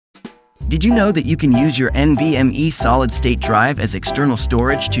Did you know that you can use your NVMe solid-state drive as external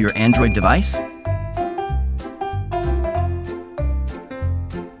storage to your Android device?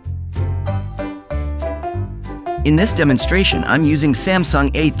 In this demonstration, I'm using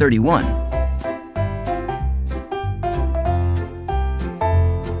Samsung A31.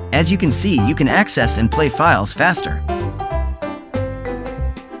 As you can see, you can access and play files faster.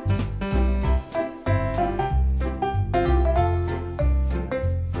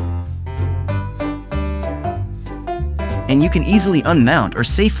 And you can easily unmount or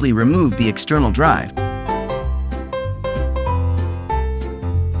safely remove the external drive.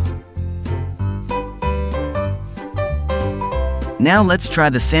 Now let's try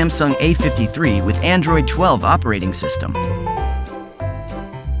the Samsung A53 with Android 12 operating system.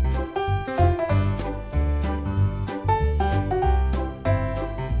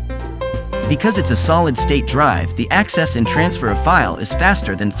 Because it's a solid-state drive, the access and transfer of file is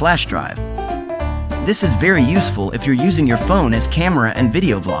faster than flash drive. This is very useful if you're using your phone as camera and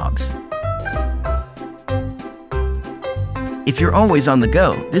video vlogs. If you're always on the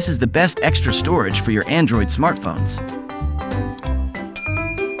go, this is the best extra storage for your Android smartphones.